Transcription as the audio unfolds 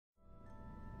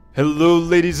Hello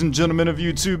ladies and gentlemen of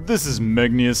YouTube, this is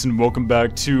Megneous and welcome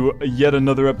back to yet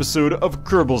another episode of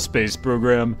Kerbal Space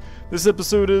Program. This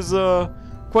episode is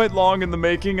quite long in the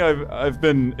making. I've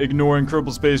been ignoring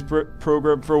Kerbal Space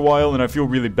Program for a while and I feel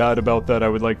really bad about that. I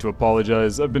would like to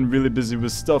apologize. I've been really busy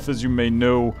with stuff, as you may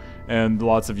know, and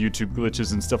lots of YouTube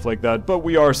glitches and stuff like that, but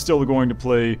we are still going to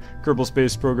play Kerbal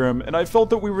Space Program, and I felt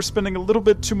that we were spending a little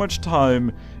bit too much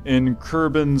time in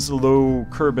Kerbin's low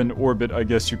Kerbin orbit, I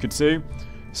guess you could say.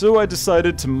 So I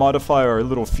decided to modify our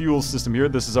little fuel system here.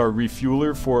 This is our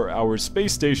refueler for our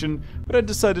space station, but I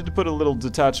decided to put a little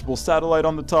detachable satellite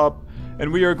on the top,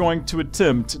 and we are going to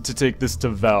attempt to take this to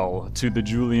Vall, to the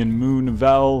Julian moon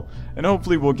Vall, and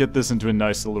hopefully we'll get this into a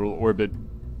nice little orbit.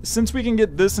 Since we can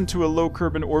get this into a low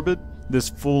Kerbin orbit, this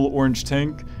full orange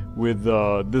tank with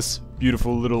this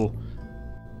beautiful little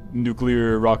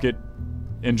nuclear rocket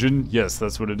engine, yes,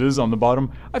 that's what it is on the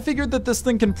bottom, I figured that this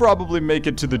thing can probably make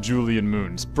it to the Julian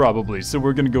moons, probably, so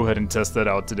we're gonna go ahead and test that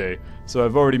out today. So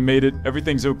I've already made it,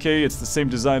 everything's okay, it's the same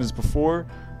design as before,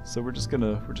 so we're just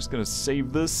gonna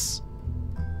save this,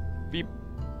 beep,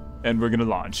 and we're gonna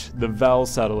launch the Vall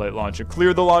satellite launcher.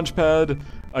 Clear the launch pad,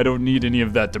 I don't need any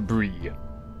of that debris.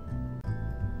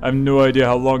 I have no idea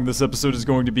how long this episode is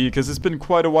going to be, because it's been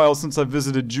quite a while since I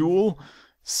visited Jewel,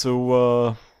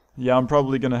 so yeah, I'm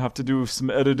probably gonna have to do some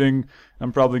editing.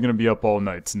 I'm probably gonna be up all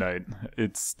night tonight.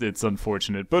 It's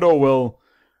unfortunate, but oh well.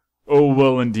 Oh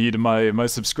well indeed. My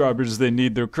subscribers, they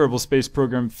need their Kerbal Space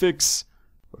Program fix.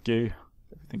 Okay,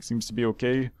 everything seems to be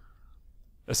okay.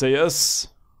 SAS.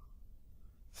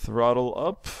 Throttle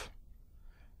up.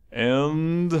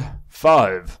 And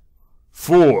 5,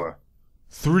 4,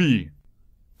 3,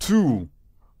 2,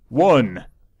 1.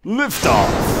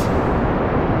 Liftoff!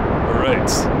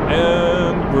 Alright,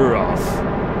 and we're off.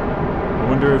 I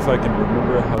wonder if I can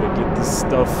remember how to get this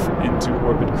stuff into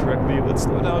orbit correctly. Let's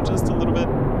slow down just a little bit.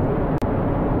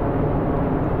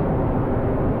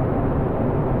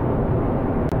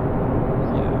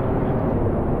 Yeah.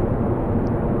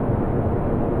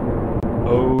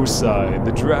 Oh, sigh.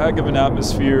 The drag of an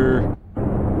atmosphere,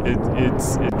 it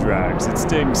drags. It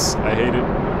stinks. I hate it.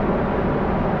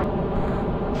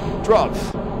 Drop!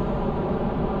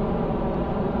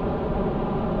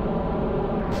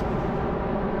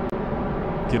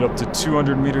 Get up to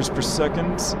 200 meters per second,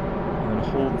 and then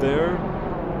hold there.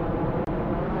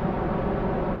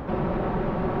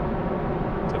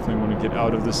 Definitely want to get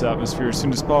out of this atmosphere as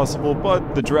soon as possible,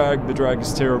 but the drag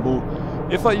is terrible.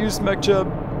 If I used MacLeod,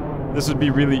 this would be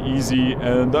really easy,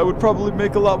 and I would probably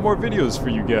make a lot more videos for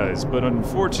you guys, but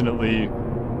unfortunately,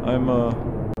 I'm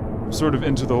sort of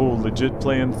into the whole legit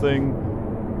playing thing.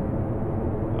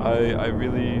 I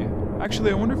really...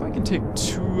 Actually, I wonder if I can take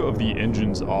 2 of the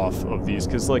engines off of these,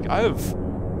 because, like, I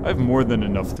have more than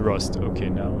enough thrust. Okay,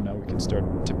 now we can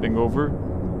start tipping over.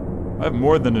 I have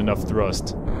more than enough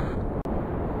thrust.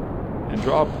 And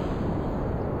drop.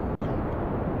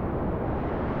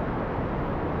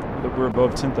 Look, we're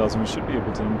above 10,000. We should be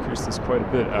able to increase this quite a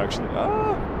bit, actually.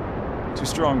 Ah! Too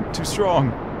strong, too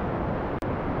strong.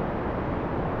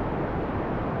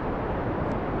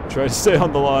 Try to stay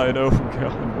on the line. Oh,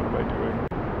 God, what am I doing?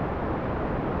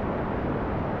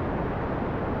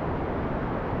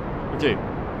 Okay,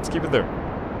 let's keep it there.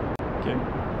 Okay,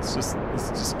 let's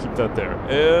just keep that there.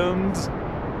 And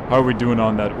how are we doing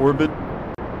on that orbit?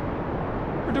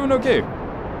 We're doing okay.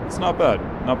 It's not bad.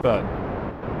 Not bad.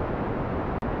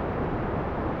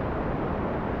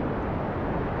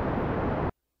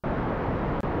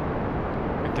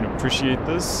 I can appreciate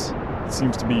this. It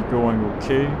seems to be going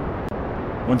okay.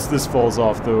 Once this falls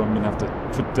off, though, I'm gonna have to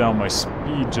put down my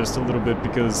speed just a little bit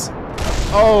because...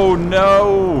 Oh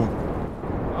no!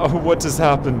 Oh, what just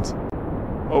happened?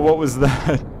 Oh, what was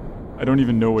that? I don't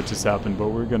even know what just happened, but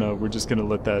we're just gonna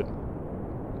let that...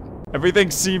 Everything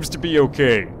seems to be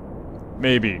okay.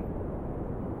 Maybe.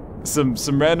 Some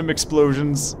random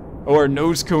explosions. Oh, our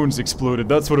nose cones exploded.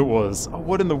 That's what it was. Oh,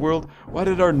 what in the world? Why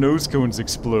did our nose cones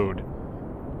explode?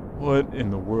 What in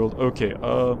the world? Okay,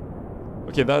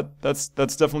 okay, that's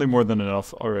definitely more than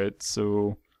enough. Alright,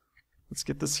 so let's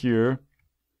get this here.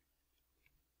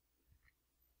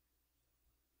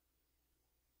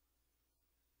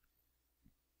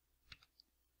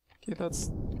 Okay, that's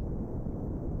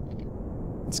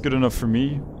good enough for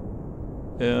me,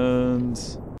 and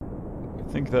I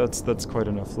think that's quite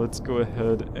enough. Let's go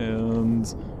ahead and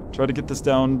try to get this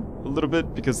down a little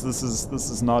bit because this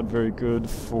is not very good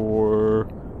for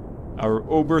our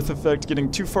Oberth effect. Getting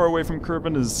too far away from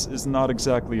Kerbin is not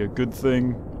exactly a good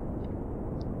thing.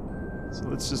 So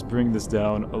let's just bring this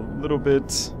down a little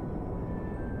bit.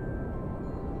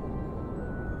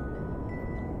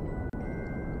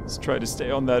 Let's try to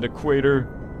stay on that equator.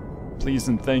 Please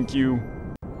and thank you.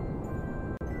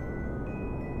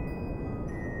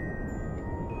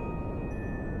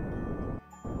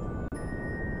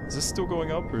 Is this still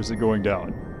going up or is it going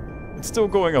down? It's still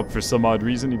going up for some odd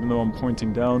reason, even though I'm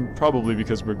pointing down. Probably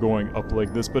because we're going up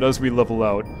like this, but as we level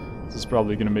out, this is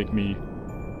probably gonna make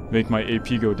my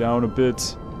AP go down a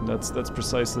bit. And that's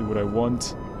precisely what I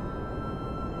want.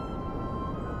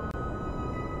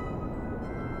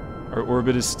 Our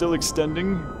orbit is still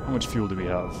extending. How much fuel do we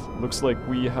have? Looks like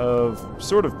we have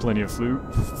sort of plenty of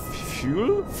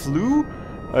fuel? Flu?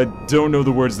 I don't know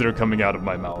the words that are coming out of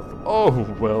my mouth. Oh,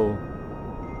 well.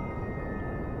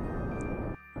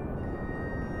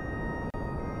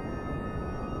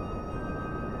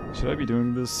 Should I be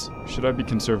doing this? Should I be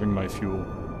conserving my fuel?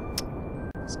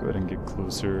 Let's go ahead and get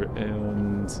closer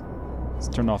and let's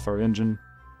turn off our engine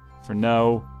for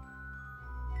now.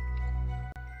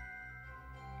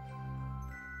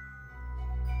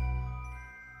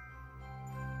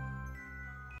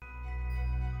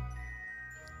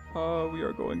 We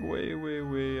are going way, way,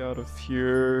 way out of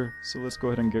here. So let's go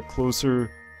ahead and get closer.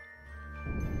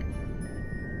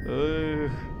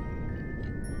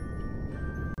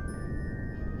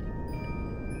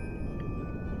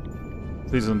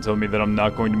 Please don't tell me that I'm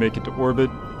not going to make it to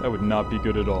orbit. That would not be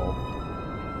good at all.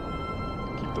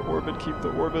 Keep the orbit, keep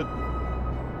the orbit.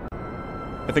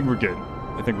 I think we're good.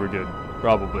 I think we're good.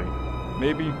 Probably.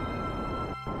 Maybe.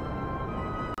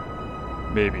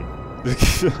 Maybe.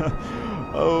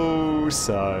 Oh,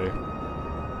 sigh.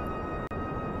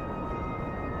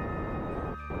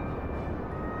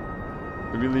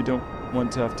 I really don't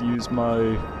want to have to use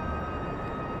my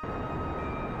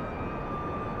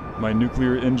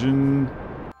nuclear engine.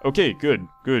 Okay, good,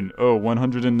 good. Oh,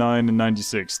 109 and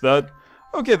 96.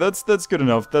 Okay, that's good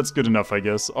enough. That's good enough, I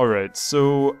guess. Alright,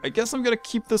 so I guess I'm gonna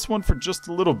keep this one for just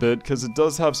a little bit, because it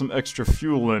does have some extra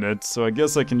fuel in it, so I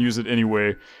guess I can use it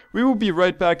anyway. We will be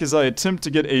right back as I attempt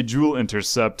to get a Joule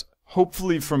intercept,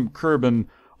 hopefully from Kerbal,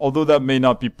 although that may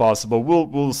not be possible.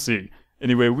 We'll see.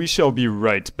 Anyway, we shall be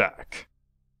right back.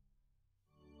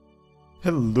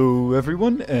 Hello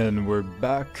everyone, and we're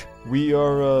back. We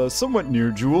are somewhat near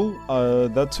Joule.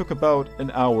 That took about an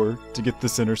hour to get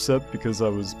this intercept because I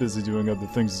was busy doing other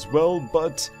things as well,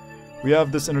 but we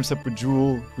have this intercept with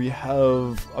Joule. We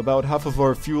have about half of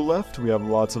our fuel left. We have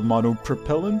lots of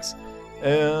monopropellant,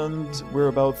 and we're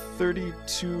about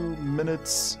 32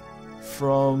 minutes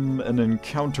from an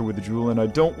encounter with Joule, and I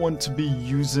don't want to be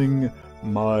using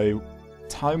my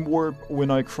time warp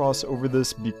when I cross over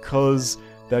this because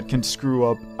that can screw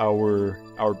up our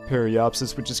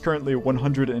periapsis, which is currently at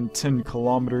 110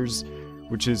 kilometers,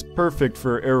 which is perfect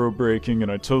for aerobraking, and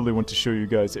I totally want to show you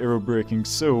guys aerobraking,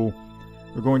 so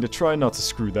we're going to try not to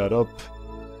screw that up,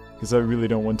 because I really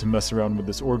don't want to mess around with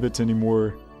this orbit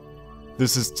anymore.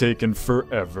 This has taken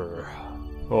forever.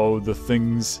 Oh, the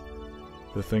things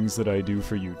that I do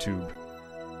for YouTube.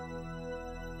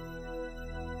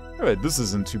 Alright, this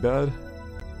isn't too bad.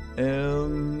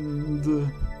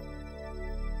 And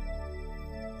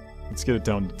let's get it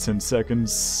down to 10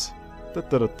 seconds.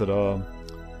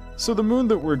 So the moon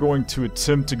that we're going to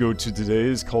attempt to go to today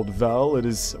is called Vall. It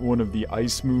is one of the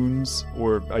ice moons,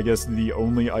 or I guess the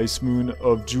only ice moon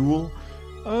of Joule.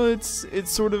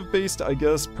 It's sort of based, I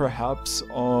guess, perhaps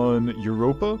on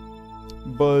Europa,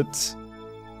 but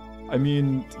I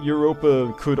mean,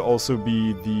 Europa could also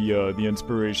be the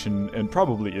inspiration, and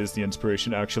probably is the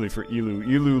inspiration actually for Eeloo.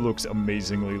 Eeloo looks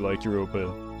amazingly like Europa,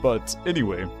 but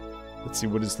anyway. Let's see,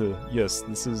 what is the... Yes,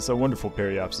 this is a wonderful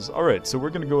periapsis. Alright, so we're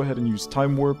going to go ahead and use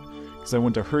Time Warp, because I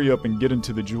want to hurry up and get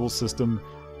into the Joule system,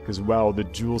 because wow, the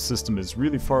Joule system is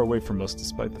really far away from us,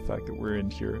 despite the fact that we're in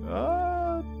here.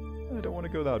 I don't want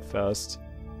to go that fast.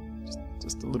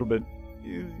 Just a little bit...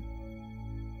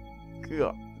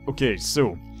 Okay,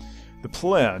 so... The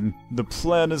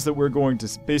plan is that we're going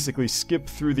to basically skip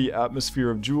through the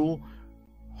atmosphere of Joule,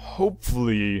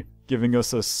 hopefully giving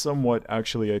us a somewhat...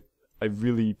 Actually, I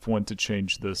really want to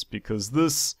change this, because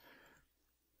this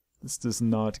does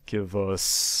not give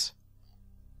us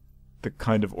the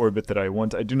kind of orbit that I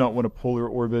want. I do not want a polar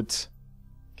orbit.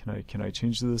 Can I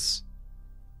change this?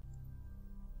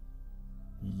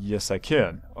 Yes, I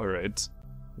can. Alright.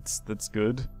 That's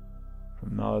good.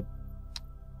 I'm not...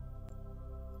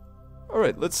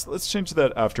 Alright, let's change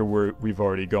that after we've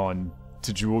already gone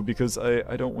to Joule, because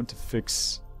I don't want to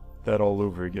fix that all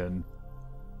over again.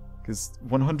 Because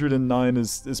 109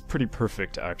 is pretty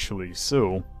perfect, actually,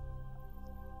 so...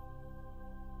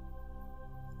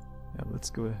 Yeah, let's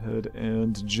go ahead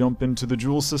and jump into the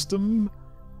Joule system.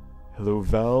 Hello,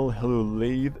 Vall. Hello,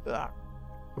 Lathe.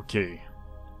 Okay.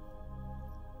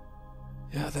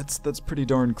 Yeah, that's pretty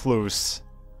darn close.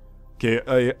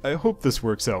 Okay, I hope this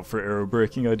works out for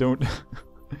aerobraking. I don't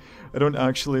I don't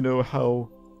actually know how.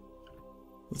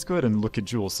 Let's go ahead and look at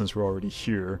Jewel since we're already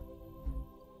here.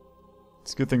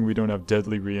 It's a good thing we don't have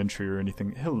deadly re-entry or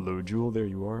anything. Hello, Jewel, there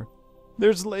you are.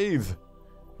 There's Lathe!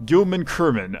 Gilman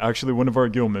Kerman. Actually, one of our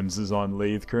Gilmans is on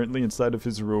Lathe currently inside of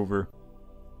his rover.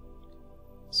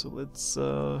 So let's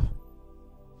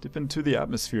dip into the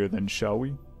atmosphere then, shall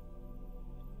we?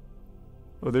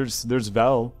 Oh, there's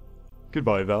Vall.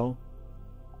 Goodbye, Vall.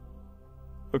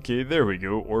 Okay, there we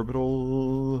go.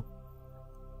 Orbital.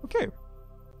 Okay.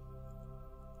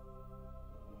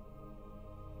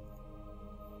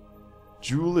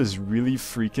 Jewel is really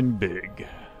freaking big.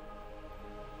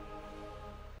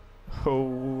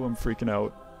 Oh, I'm freaking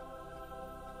out.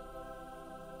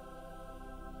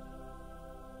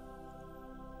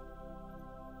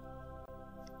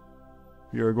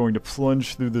 We are going to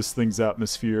plunge through this thing's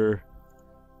atmosphere,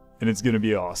 and it's going to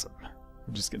be awesome.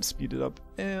 We're just going to speed it up,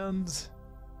 and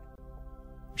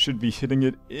should be hitting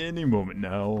it any moment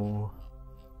now.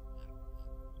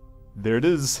 There it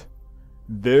is.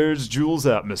 There's Jewel's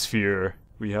atmosphere.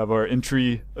 We have our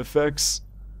entry effects.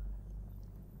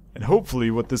 And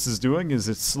hopefully what this is doing is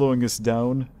it's slowing us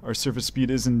down. Our surface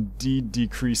speed is indeed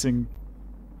decreasing.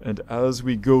 And as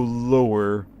we go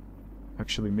lower...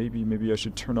 Actually, maybe I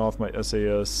should turn off my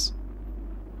SAS.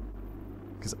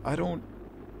 Because I don't...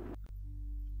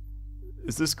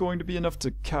 Is this going to be enough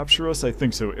to capture us? I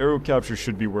think so. Aero capture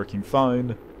should be working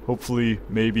fine. Hopefully,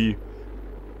 maybe.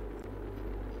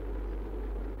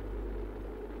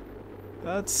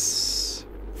 That's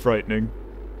frightening.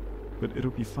 But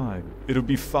it'll be fine. It'll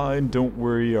be fine, don't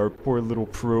worry, our poor little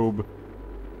probe.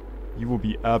 You will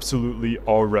be absolutely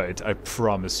alright, I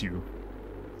promise you.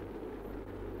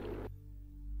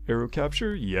 Aero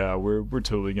capture? Yeah, we're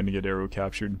totally gonna get aero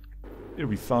captured. It'll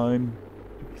be fine.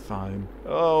 It'll be fine.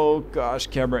 Oh gosh,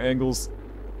 camera angles.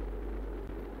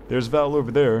 There's Vall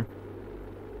over there.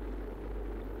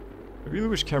 I really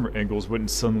wish camera angles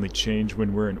wouldn't suddenly change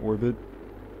when we're in orbit.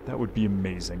 That would be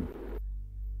amazing.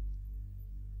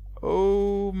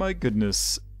 Oh my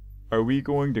goodness. Are we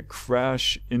going to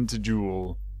crash into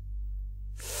Jewel?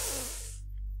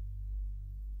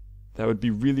 That would be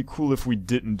really cool if we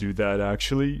didn't do that,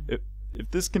 actually.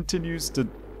 If this continues to...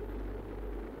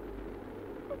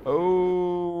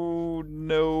 Oh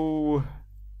no.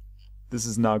 This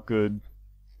is not good.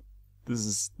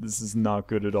 This is not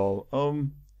good at all.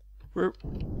 We're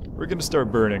gonna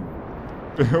start burning.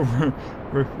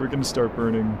 we're gonna start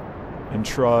burning and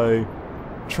try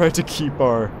to keep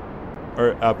our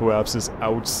apoapsis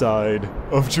outside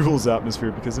of Jewel's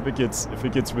atmosphere, because if it gets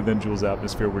within Jewel's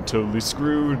atmosphere, we're totally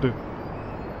screwed.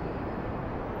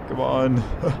 Come on.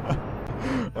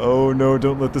 Oh no,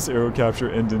 don't let this aero capture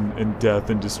end in death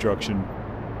and destruction.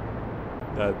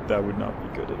 That would not be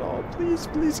good at all.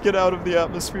 Please get out of the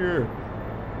atmosphere.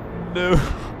 No.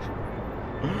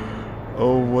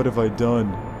 Oh, what have I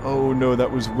done? Oh no,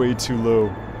 that was way too low.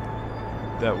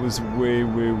 That was way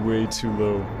too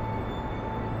low.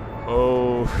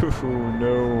 Oh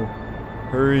no.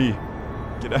 Hurry.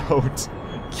 Get out.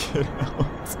 Get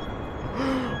out.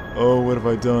 Oh, what have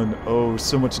I done? Oh,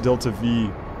 so much delta V.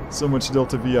 So much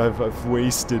delta V I've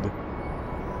wasted.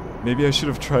 Maybe I should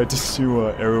have tried to do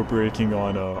aero braking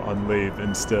on Lathe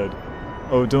instead.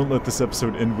 Oh, don't let this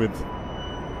episode end with...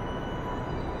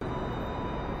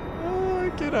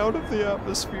 Get out of the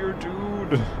atmosphere,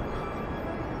 dude.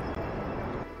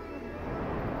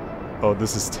 Oh,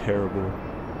 this is terrible.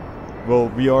 Well,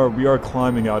 we are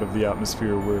climbing out of the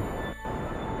atmosphere.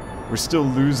 We're still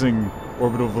losing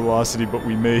orbital velocity, but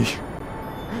we may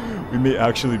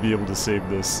actually be able to save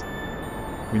this.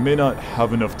 We may not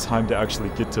have enough time to actually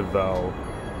get to Vall,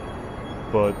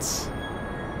 but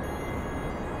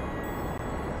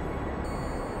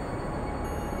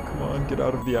come on, get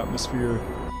out of the atmosphere.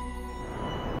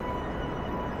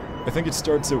 I think it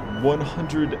starts at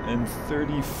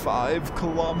 135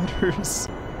 kilometers.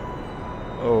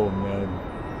 Oh man.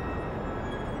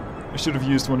 I should have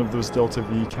used one of those delta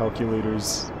V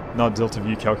calculators. Not delta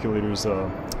V calculators,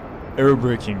 aero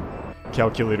braking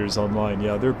calculators online.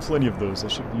 Yeah, there are plenty of those. I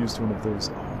should have used one of those.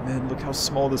 Oh man, look how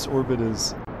small this orbit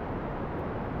is.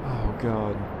 Oh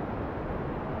god.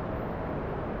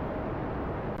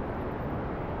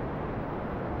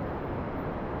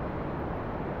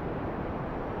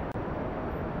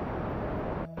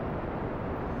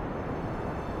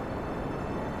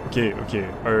 Okay,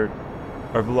 our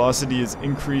velocity is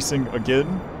increasing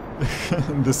again.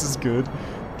 This is good.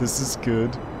 This is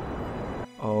good.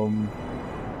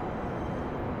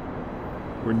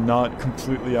 We're not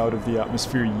completely out of the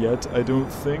atmosphere yet, I don't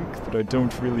think, but I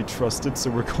don't really trust it, so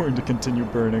we're going to continue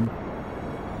burning.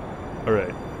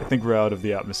 Alright, I think we're out of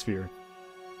the atmosphere.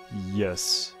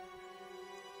 Yes.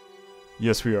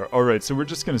 Yes, we are. Alright, so we're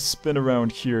just going to spin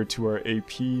around here to our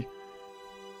AP. And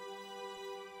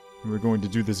we're going to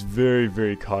do this very,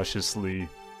 very cautiously.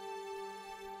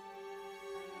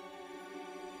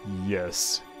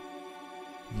 Yes.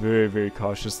 Very, very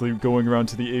cautiously going around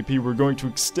to the AP. We're going to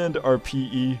extend our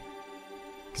PE.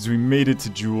 Because we made it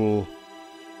to Jewel.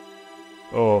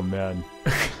 Oh, man.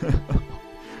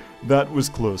 That was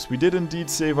close. We did indeed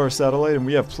save our satellite, and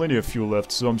we have plenty of fuel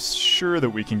left, so I'm sure that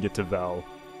we can get to Vall.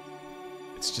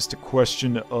 It's just a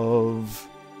question of...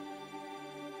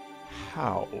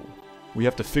 how? We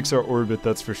have to fix our orbit,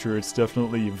 that's for sure. It's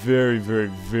definitely very, very,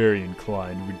 very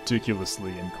inclined.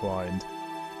 Ridiculously inclined.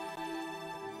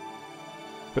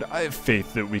 But I have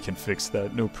faith that we can fix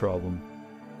that, no problem.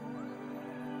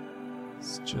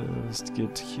 Let's just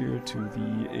get here to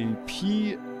the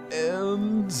AP,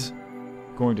 and...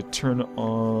 going to turn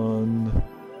on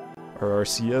our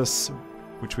RCS,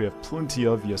 which we have plenty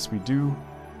of. Yes, we do.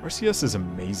 RCS is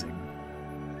amazing.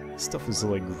 This stuff is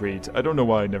like great. I don't know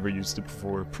why I never used it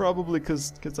before. Probably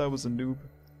because I was a noob.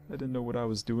 I didn't know what I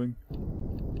was doing.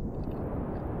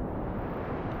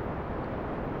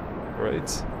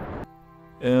 Right.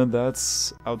 And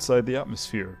that's outside the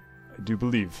atmosphere, I do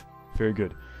believe. Very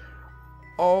good.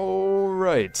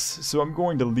 Alright, so I'm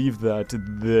going to leave that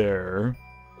there.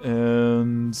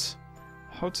 And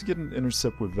how to get an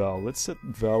intercept with Vall? Let's set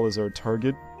Vall as our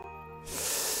target.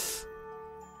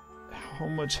 How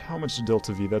much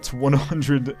delta V? That's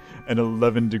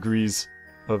 111 degrees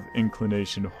of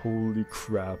inclination. Holy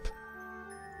crap.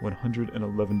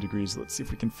 111 degrees. Let's see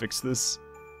if we can fix this.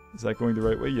 Is that going the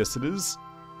right way? Yes, it is.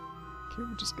 Okay,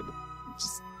 we're just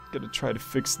gonna try to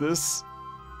fix this.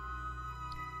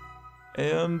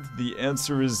 And the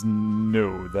answer is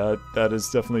no. That is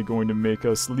definitely going to make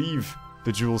us leave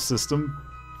the Jewel system,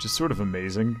 which is sort of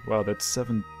amazing. Wow, that's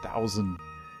 7,000.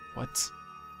 What?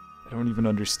 I don't even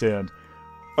understand.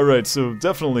 Alright, so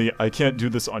definitely I can't do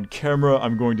this on camera.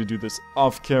 I'm going to do this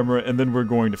off camera, and then we're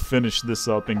going to finish this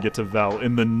up and get to Vall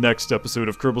in the next episode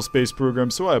of Kerbal Space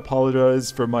Program, so I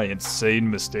apologize for my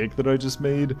insane mistake that I just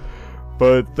made.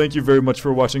 But thank you very much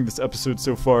for watching this episode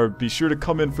so far. Be sure to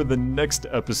come in for the next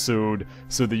episode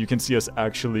so that you can see us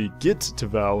actually get to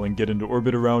Vall and get into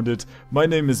orbit around it. My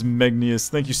name is Megneous.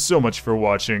 Thank you so much for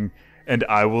watching, and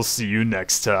I will see you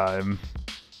next time.